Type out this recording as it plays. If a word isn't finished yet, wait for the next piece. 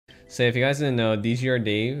So if you guys didn't know, DGR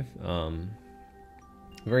Dave,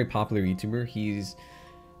 very popular YouTuber, he's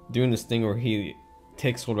doing this thing where he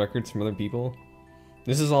takes world records from other people.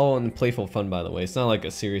 This is all in playful fun, by the way. It's not like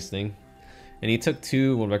a serious thing. And he took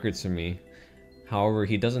 2 world records from me. However,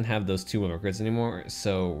 he doesn't have those 2 world records anymore,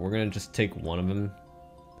 so we're gonna just take one of them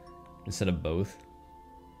instead of both.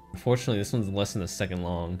 Unfortunately, this one's less than a second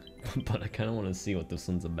long, but I kind of want to see what this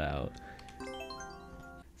one's about.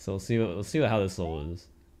 So we'll see how this level is.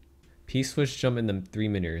 P-switch jump in the 3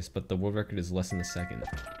 meters, but the world record is less than a second.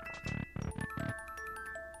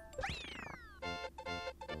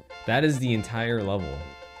 That is the entire level.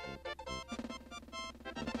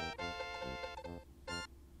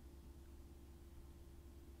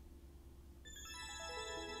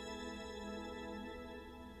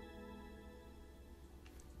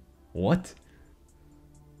 What?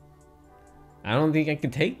 I don't think I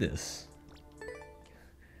can take this.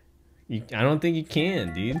 I don't think you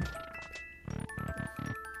can, dude.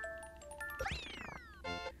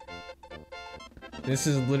 This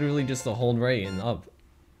is literally just a hold right and up.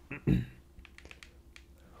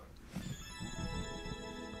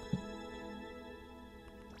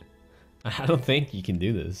 I don't think you can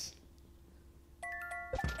do this.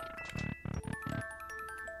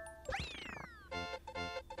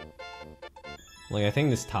 Like, I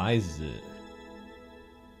think this ties it.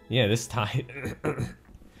 Yeah, this tie.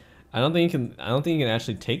 I don't think you can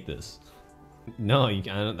actually take this. No, I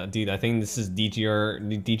don't, dude. I think this is DGR.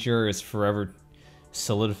 DGR is forever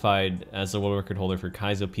solidified as the world record holder for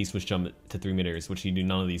Kaizo P-switch jump to 3 meters, which you do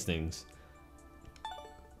none of these things.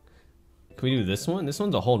 Can we do this one? This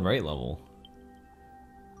one's a hold right level.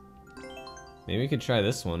 Maybe we could try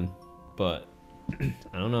this one, but I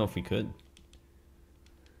don't know if we could.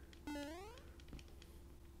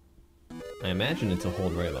 I imagine it's a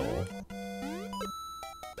hold right level.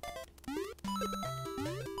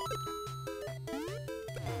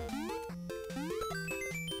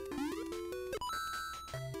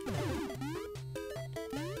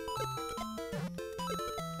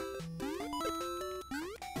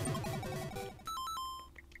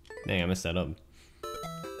 Dang, I messed that up.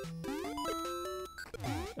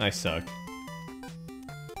 I suck.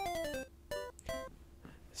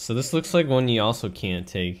 So this looks like one you also can't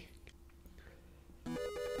take.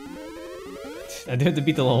 I do have to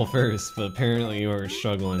beat the level first, but apparently you are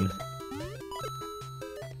struggling.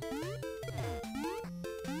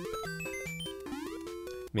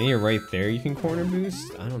 Maybe right there you can corner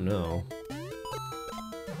boost? I don't know.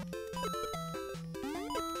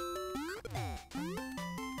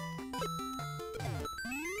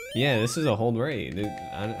 Yeah, this is a hold right.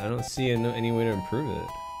 I don't see any way to improve it.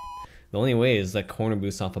 The only way is that corner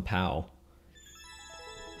boost off a POW.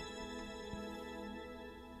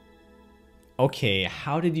 Okay,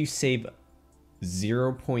 how did you save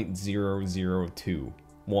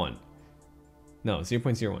 0.0021? No,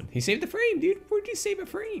 0.01. He saved the frame, dude. Where'd you save a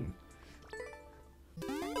frame?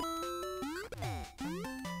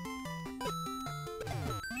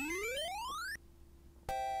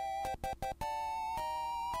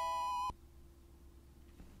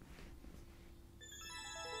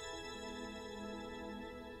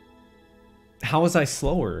 How was I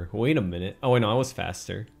slower? Wait a minute. Oh, wait, no, I was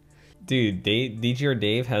faster. Dude, DGR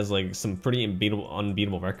Dave has like some pretty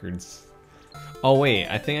unbeatable records. Oh wait,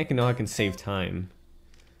 I think I know how I can save time.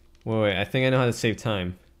 Wait, I think I know how to save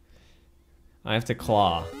time. I have to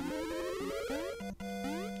claw.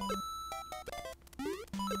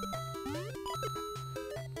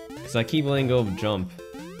 Cause I keep letting go of jump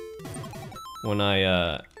when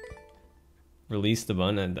I release the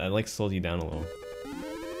button, and I like slowed you down a little.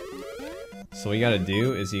 So what you gotta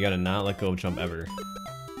do is you gotta not let go of jump ever.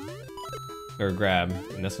 Or grab,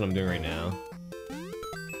 and that's what I'm doing right now.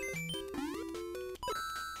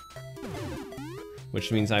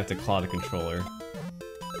 Which means I have to claw the controller.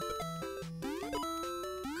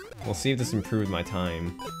 We'll see if this improves my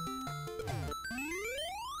time.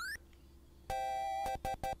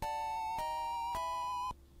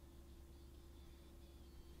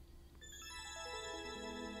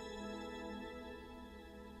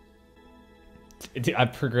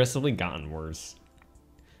 I've progressively gotten worse.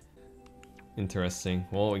 Interesting.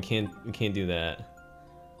 Well, we can't do that.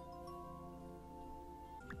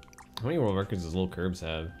 How many world records does LilKirbs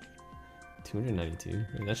have? 292.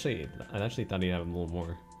 I actually thought he'd have a little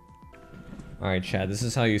more. All right, Chad. This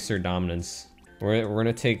is how you assert dominance. We're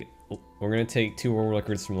gonna take 2 world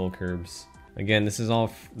records from LilKirbs. Again, this is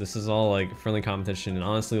all like friendly competition, and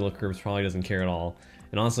honestly, LilKirbs probably doesn't care at all.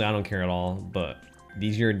 And honestly, I don't care at all. But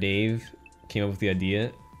DGR Dave came up with the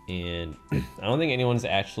idea, and I don't think anyone's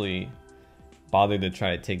actually bother to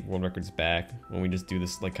try to take world records back when we just do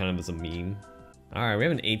this like kind of as a meme. All right, we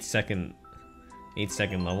have an 8-second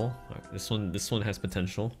level. All right, this one has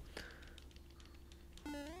potential.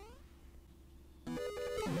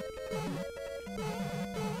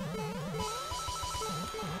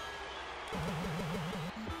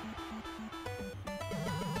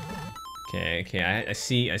 Okay, I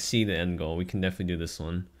see the end goal. We can definitely do this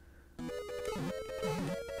one.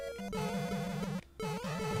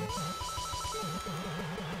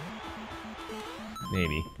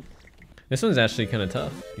 Maybe. This one's actually kind of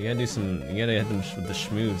tough. You gotta hit them with the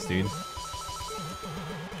schmoves, dude.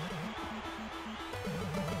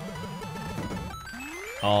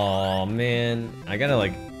 Oh man, I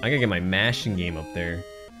gotta get my mashing game up there.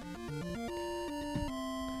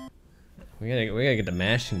 We gotta get the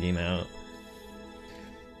mashing game out.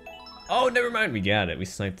 Oh, never mind. We got it. We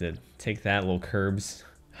sniped it. Take that, LilKirbs.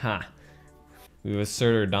 Ha. We've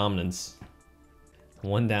asserted our dominance.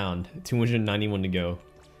 1 down. 291 to go.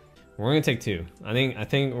 We're gonna take 2. I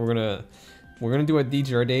think we're gonna do what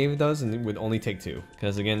DGR Dave does, and would only take 2.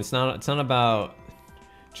 Because again, it's not about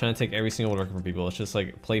trying to take every single record from people. It's just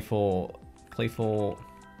like playful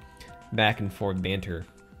back and forth banter.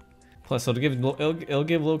 Plus, it'll give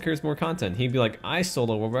LilKirbs more content. He'd be like, I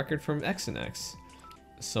stole a world record from X and X.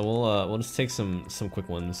 So we'll just take some quick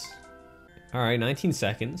ones. All right, 19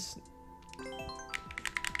 seconds.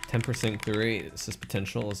 10% clear rate. This is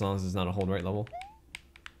potential as long as it's not a hold right level.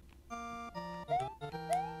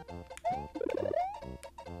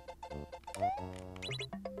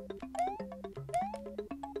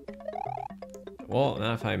 Well,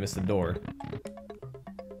 not if I miss the door.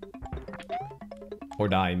 Or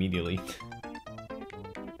die immediately.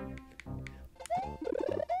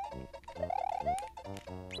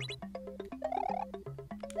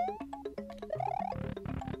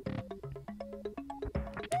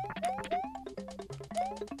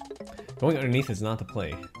 Going underneath is not the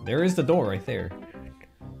play. There is the door right there.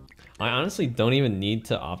 I honestly don't even need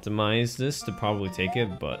to optimize this to probably take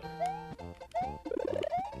it, but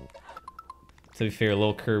to be fair,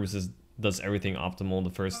 LilKirbs does everything optimal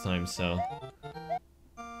the first time, so.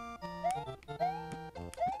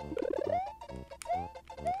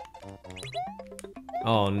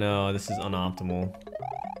 Oh no, this is unoptimal.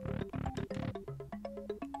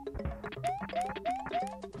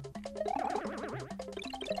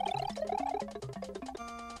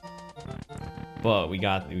 But we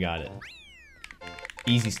got it.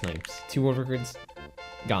 Easy snipes. 2 world records,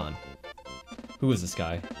 gone. Who is this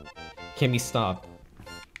guy? Can't be stopped.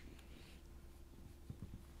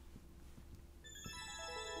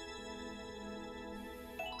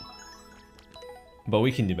 But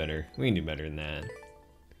we can do better. We can do better than that.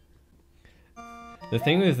 The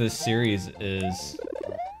thing with this series is,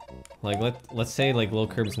 like, let's say like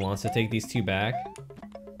LilKirbs wants to take these 2 back.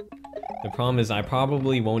 The problem is I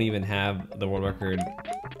probably won't even have the world record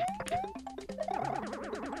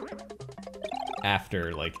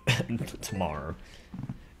after like tomorrow,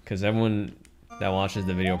 because everyone that watches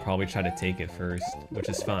the video will probably try to take it first, which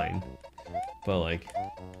is fine. But like,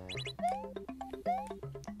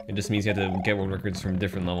 it just means you have to get world records from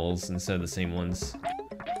different levels instead of the same ones.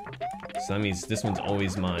 So that means this one's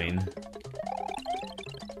always mine.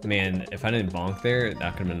 Man, if I didn't bonk there,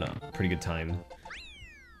 that could have been a pretty good time.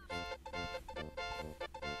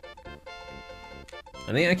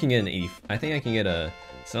 I think I can get an 80. I think I can get a.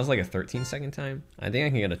 Sounds like a 13-second time. I think I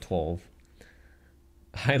can get a 12.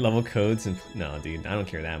 High level codes and no, dude, I don't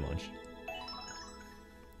care that much.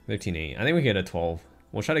 13.8. I think we can get a 12.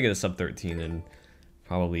 We'll try to get a sub 13 and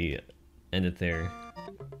probably end it there.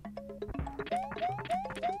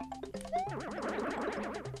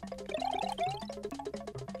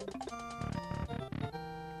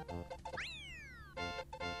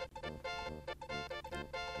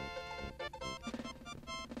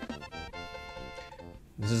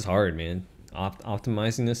 This is hard, man.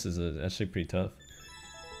 Optimizing this is actually pretty tough.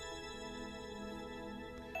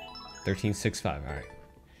 13.65. All right,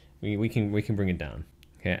 we can bring it down.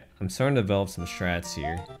 Okay, I'm starting to develop some strats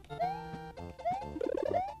here.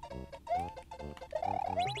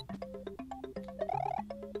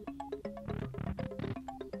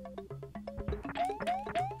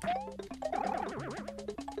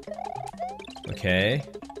 Okay.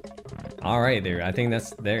 All right, there. I think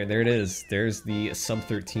that's there. There it is. There's the sub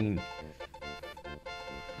 13.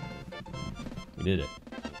 We did it.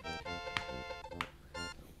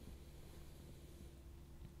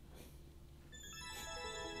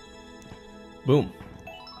 Boom.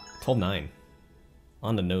 12.9.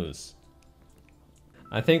 On the nose.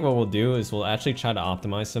 I think what we'll do is we'll actually try to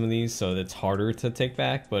optimize some of these so that it's harder to take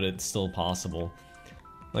back, but it's still possible.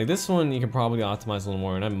 Like this one, you can probably optimize a little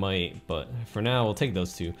more, and I might, but for now, we'll take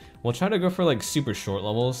those two. We'll try to go for like super short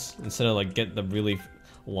levels instead of like get the really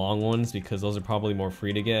long ones because those are probably more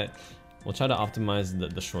free to get. We'll try to optimize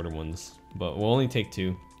the shorter ones, but we'll only take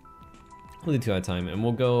two. We'll do two at a time, and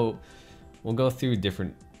we'll go through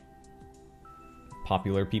different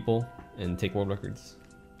popular people and take world records.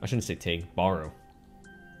 I shouldn't say take, borrow.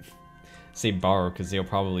 Say borrow because they'll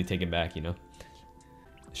probably take it back, you know.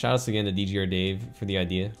 Shoutouts again to DGR Dave for the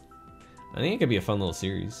idea. I think it could be a fun little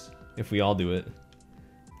series if we all do it.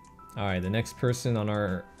 All right, the next person on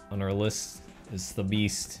our list is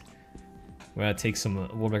Thabeast. We gotta take some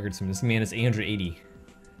world records from this man. Is 880.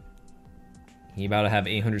 He about to have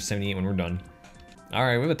 878 when we're done. All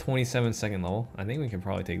right, we have a 27-second level. I think we can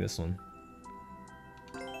probably take this one.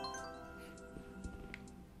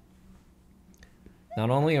 Not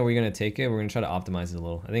only are we gonna take it, we're gonna try to optimize it a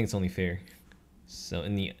little. I think it's only fair. So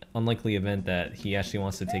in the unlikely event that he actually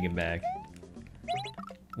wants to take it back.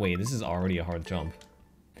 Wait, this is already a hard jump.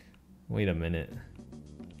 Wait a minute.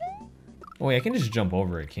 Oh wait, I can just jump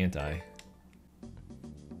over it, can't I?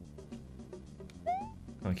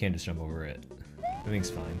 Oh, I can't just jump over it. Everything's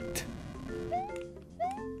fine.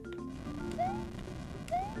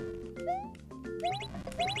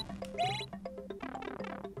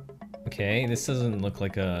 Okay, this doesn't look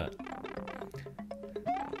like a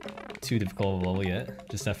too difficult of a level yet.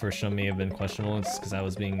 Just that first jump may have been questionable. It's because I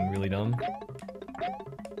was being really dumb.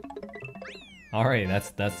 Alright,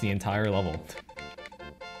 that's the entire level.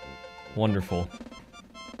 Wonderful.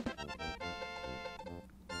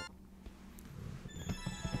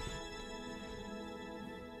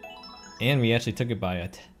 And we actually took it by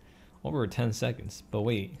over 10 seconds. But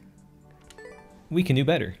wait, we can do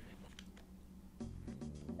better.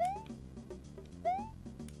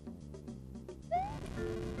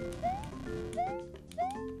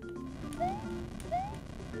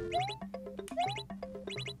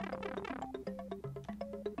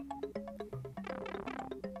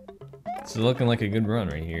 This is looking like a good run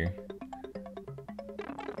right here.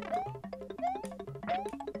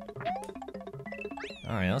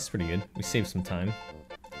 Alright, that's pretty good. We saved some time.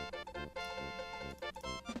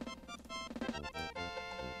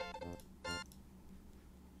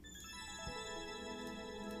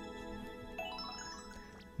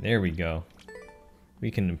 There we go. We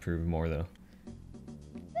can improve more though.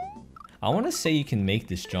 I want to say you can make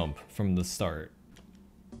this jump from the start.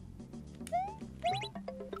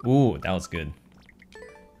 Ooh, that was good.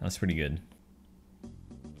 That was pretty good.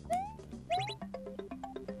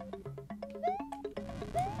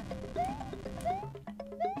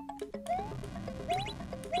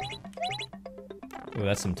 Ooh,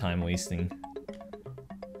 that's some time wasting.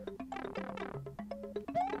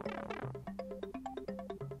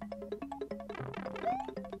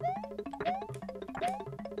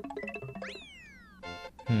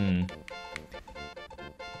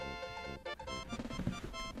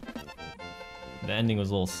 The ending was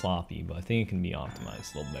a little sloppy, but I think it can be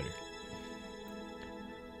optimized a little better.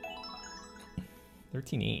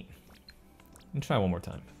 13.8. Let me try one more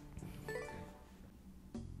time.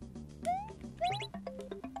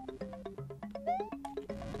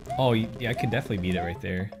 Oh, yeah, I could definitely beat it right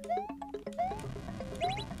there.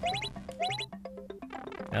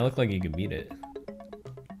 That looked like you could beat it.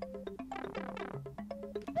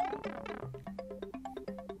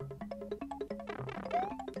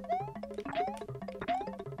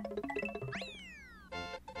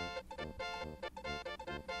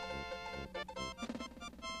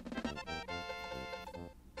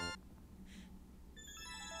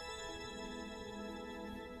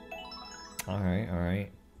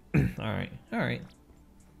 Alright. Alright.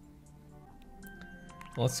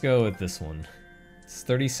 Let's go with this one. It's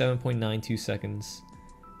 37.92 seconds.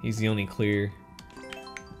 He's the only clear.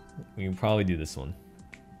 We can probably do this one.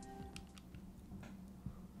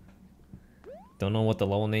 Don't know what the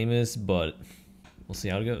level name is, but we'll see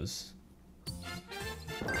how it goes.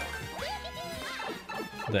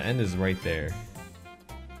 The end is right there.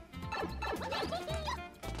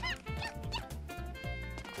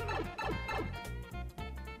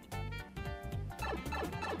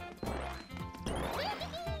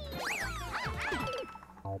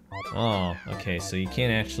 Oh, okay, so you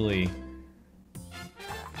can't actually...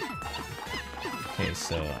 Okay,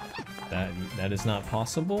 so that is not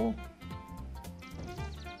possible?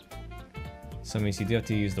 So that means you do have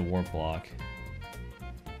to use the warp block.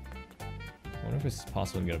 I wonder if it's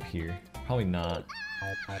possible to get up here. Probably not.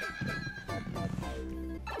 I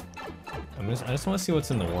just want to see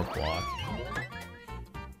what's in the warp block.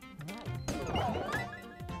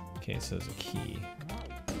 Okay, so there's a key.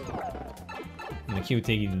 And the key would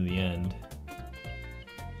take you to the end.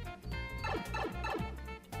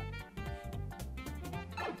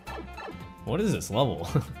 What is this level?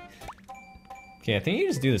 Okay, I think you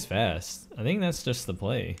just do this fast. I think that's just the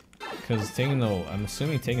play. Because I'm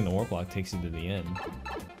assuming taking the warp block takes you to the end.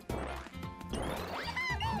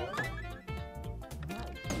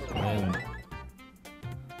 And then,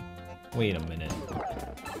 wait a minute.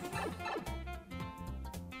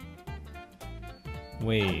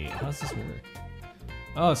 Wait, how does this work?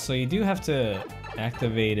 Oh, so you do have to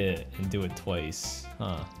activate it and do it twice,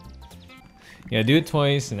 huh? Yeah, do it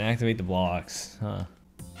twice and activate the blocks, huh?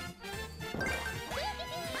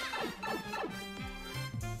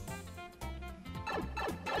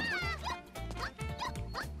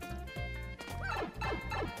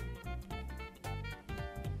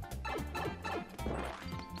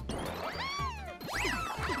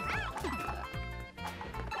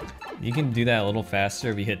 You can do that a little faster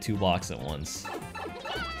if you hit 2 blocks at once.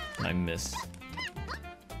 I missed.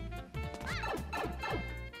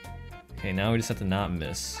 Okay, now we just have to not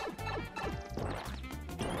miss.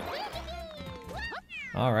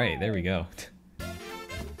 Alright, there we go.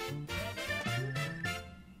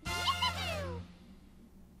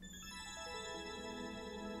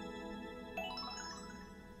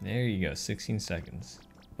 There you go, 16 seconds.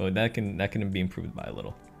 But that can be improved by a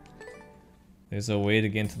little. There's a way to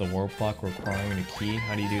get into the warp block requiring a key.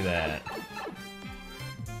 How do you do that?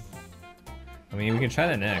 I mean, we can try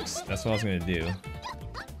that next. That's what I was gonna do.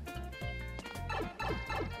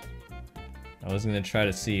 I was gonna try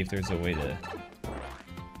to see if there's a way to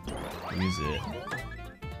use it.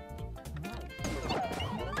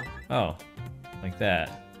 Oh, like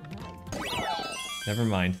that. Never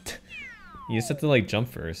mind. You just have to like jump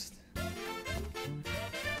first.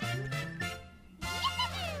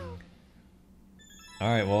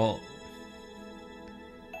 Alright, well,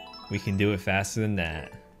 we can do it faster than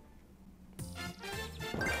that.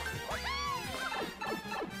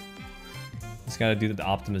 Just gotta do the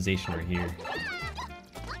optimization right here.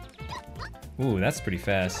 Ooh, that's pretty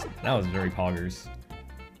fast. That was very poggers.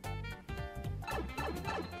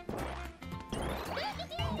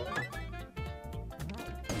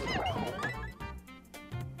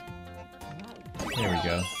 There we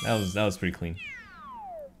go. That was pretty clean.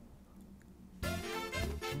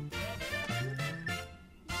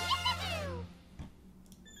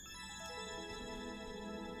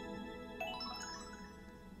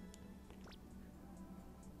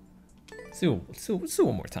 Let's do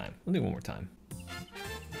one more time. We'll do one more time.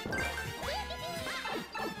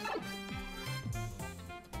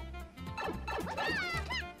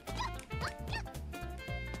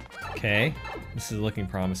 Okay, this is looking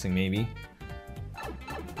promising, maybe.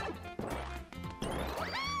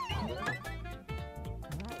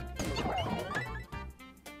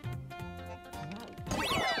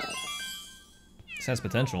 This has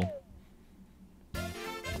potential.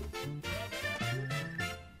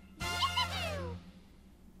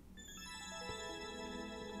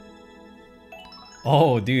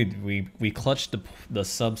 Oh, dude, we clutched the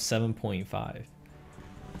sub 7.5.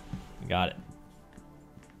 We got it.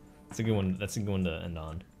 That's a good one. That's a good one to end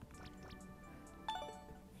on.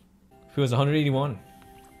 Pua's 181.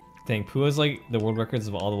 Dang, Pua's like the world records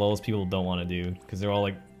of all the levels people don't want to do because they're all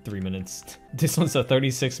like 3 minutes. This one's a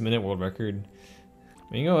 36-minute world record.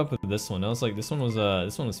 We can go up with this one. I was like, this one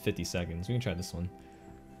was 50 seconds. We can try this one.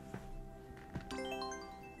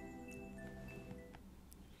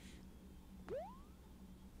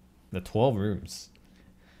 The 12 rooms.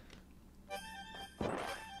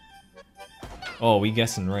 Oh, we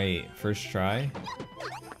guessing right. First try.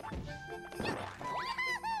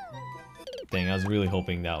 Dang, I was really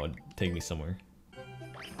hoping that would take me somewhere.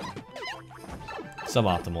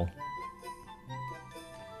 Suboptimal.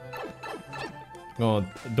 Oh,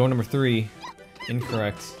 door number 3.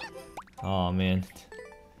 Incorrect. Oh man.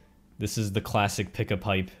 This is the classic pickup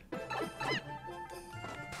hype.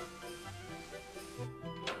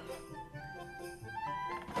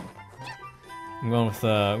 I'm going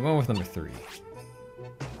with number 3.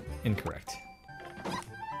 Incorrect.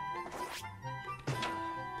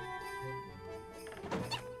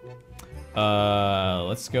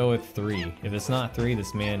 Let's go with 3. If it's not 3,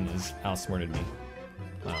 this man has outsmarted me.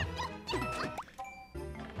 Wow.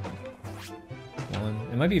 1.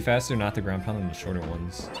 It might be faster not to ground pound than the shorter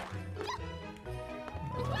ones.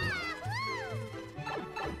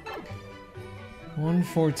 1,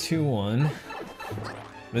 4, 2, 1.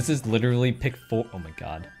 This is literally pick 4. Oh my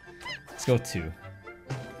god. Let's go 2.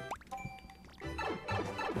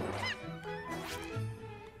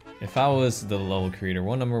 If I was the level creator,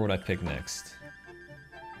 what number would I pick next?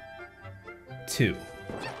 2.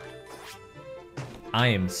 I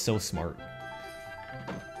am so smart.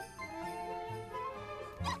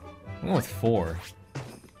 I'm going with 4.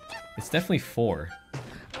 It's definitely 4.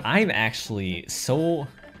 I'm actually so...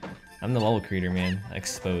 I'm the level creator, man.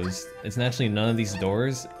 Exposed. It's actually none of these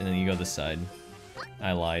doors, and then you go this side.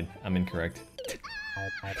 I lied. I'm incorrect.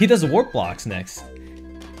 He does warp blocks next.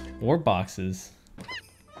 Warp boxes.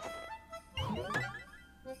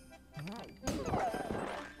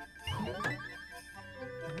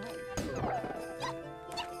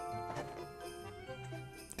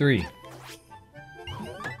 Three.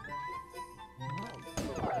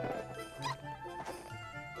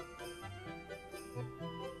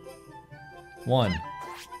 One.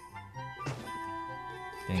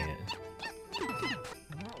 Dang it.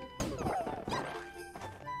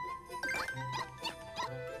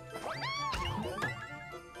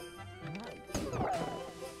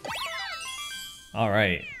 All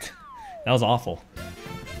right. That was awful.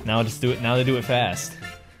 Now just do it. Now they do it fast.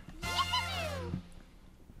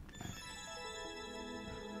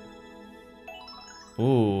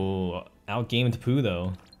 Ooh, outgamed Pooh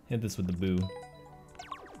though. Hit this with the boo.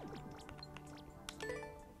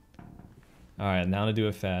 Alright, now to do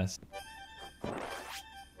it fast. I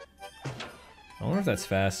wonder if that's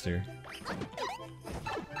faster.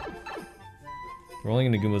 Rolling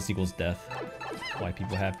into Goombas equals death. White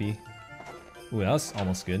people happy. Ooh, that was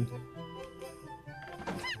almost good.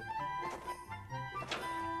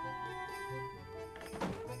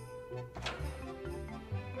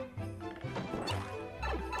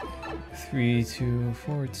 Three, 2,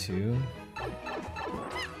 4, 2.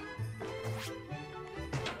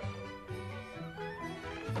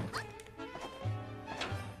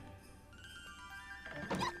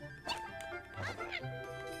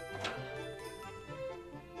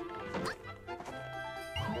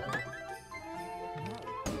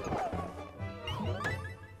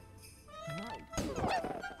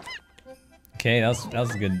 Okay, that was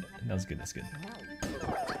good. That was good. That's good.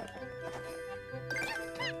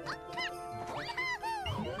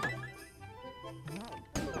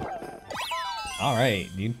 All right,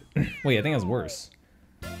 dude. Wait, I think that was worse.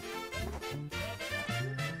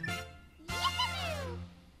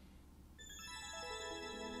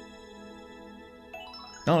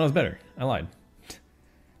 No, that was better. I lied.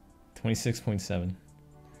 26.7.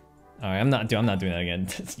 All right, I'm not doing that again.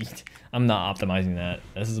 I'm not optimizing that.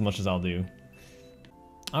 This is as much as I'll do.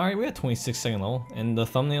 All right, we got 26-second level, and the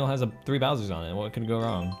thumbnail has 3 Bowsers on it. What could go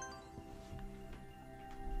wrong?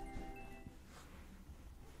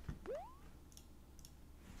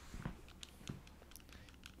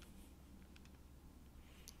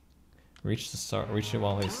 Reach the start. Reach it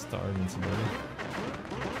while they start invincibility.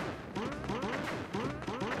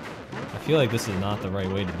 I feel like this is not the right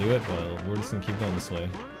way to do it, but we're just gonna keep going this way.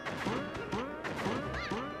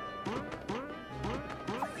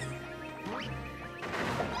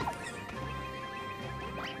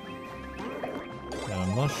 Got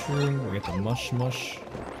a mushroom. We get the mush.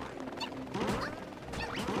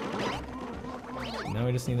 Now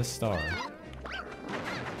we just need a star.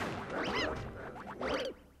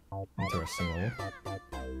 Interesting level. I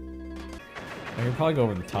can probably go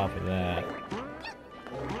over the top of that.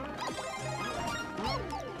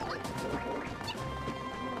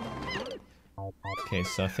 Okay,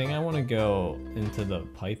 so I think I want to go into the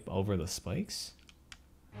pipe over the spikes.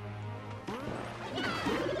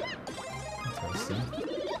 Interesting.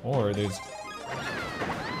 Or there's...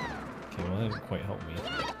 Okay, well that didn't quite help me.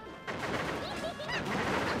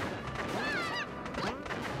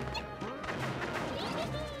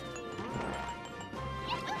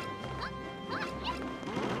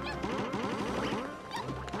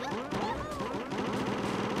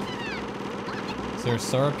 Is there a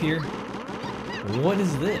star up here? What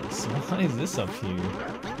is this? Why is this up here?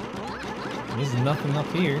 There's nothing up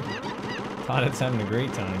here. Thought it's having a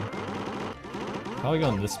great time. Probably go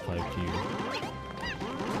on this pipe here.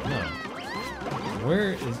 No.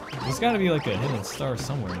 Where is... There's gotta be like a hidden star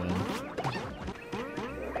somewhere then.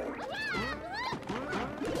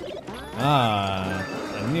 Ah,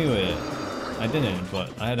 I knew it. I didn't,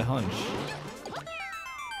 but I had a hunch.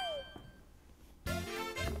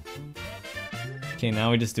 Okay,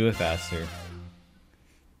 now we just do it faster.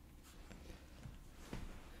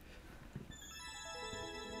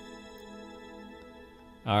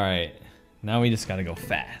 Alright, now we just gotta go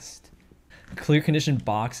fast. Clear condition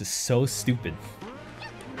box is so stupid.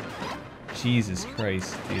 Jesus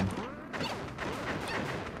Christ, dude.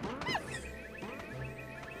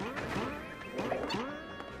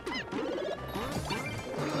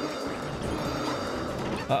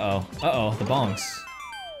 Uh-oh, the bonks.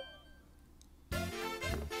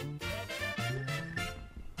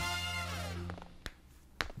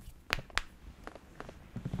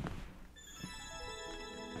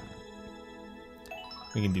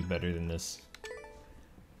 We We can do better than this.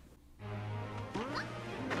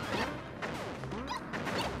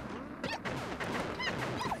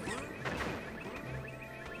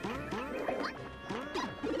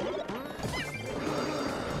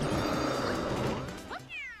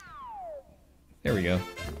 There we go.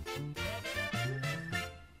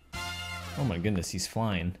 Oh my goodness, he's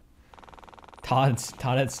flying.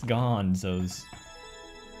 Toadette's gone, Zoes.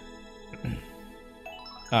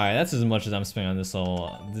 Alright, that's as much as I'm spending on this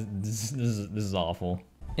all. This is awful.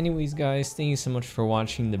 Anyways guys, thank you so much for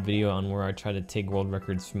watching the video on where I try to take world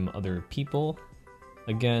records from other people.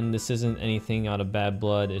 Again, this isn't anything out of bad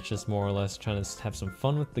blood, it's just more or less trying to have some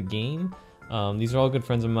fun with the game. These are all good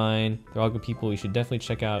friends of mine, they're all good people, you should definitely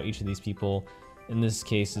check out each of these people. In this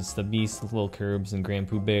case, it's Thabeast, LilKirbs, and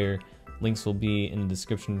grandpoobear. Links will be in the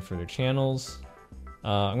description for their channels.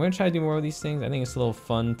 I'm going to try to do more of these things. I think it's a little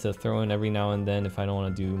fun to throw in every now and then if I don't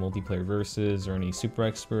want to do multiplayer versus or any super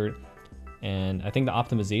expert. And I think the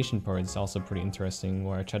optimization part is also pretty interesting,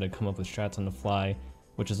 where I try to come up with strats on the fly,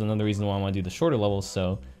 which is another reason why I want to do the shorter levels,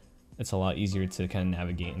 so it's a lot easier to kind of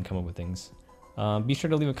navigate and come up with things. Be sure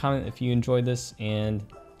to leave a comment if you enjoyed this, and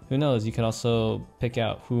who knows, you could also pick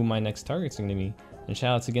out who my next targets are going to be. And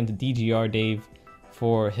shout outs again to DGR Dave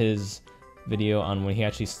for his video on when he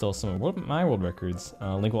actually stole some of my world records.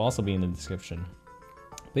 Link will also be in the description.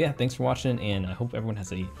 But yeah, thanks for watching, and I hope everyone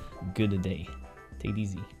has a good day. Take it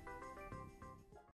easy.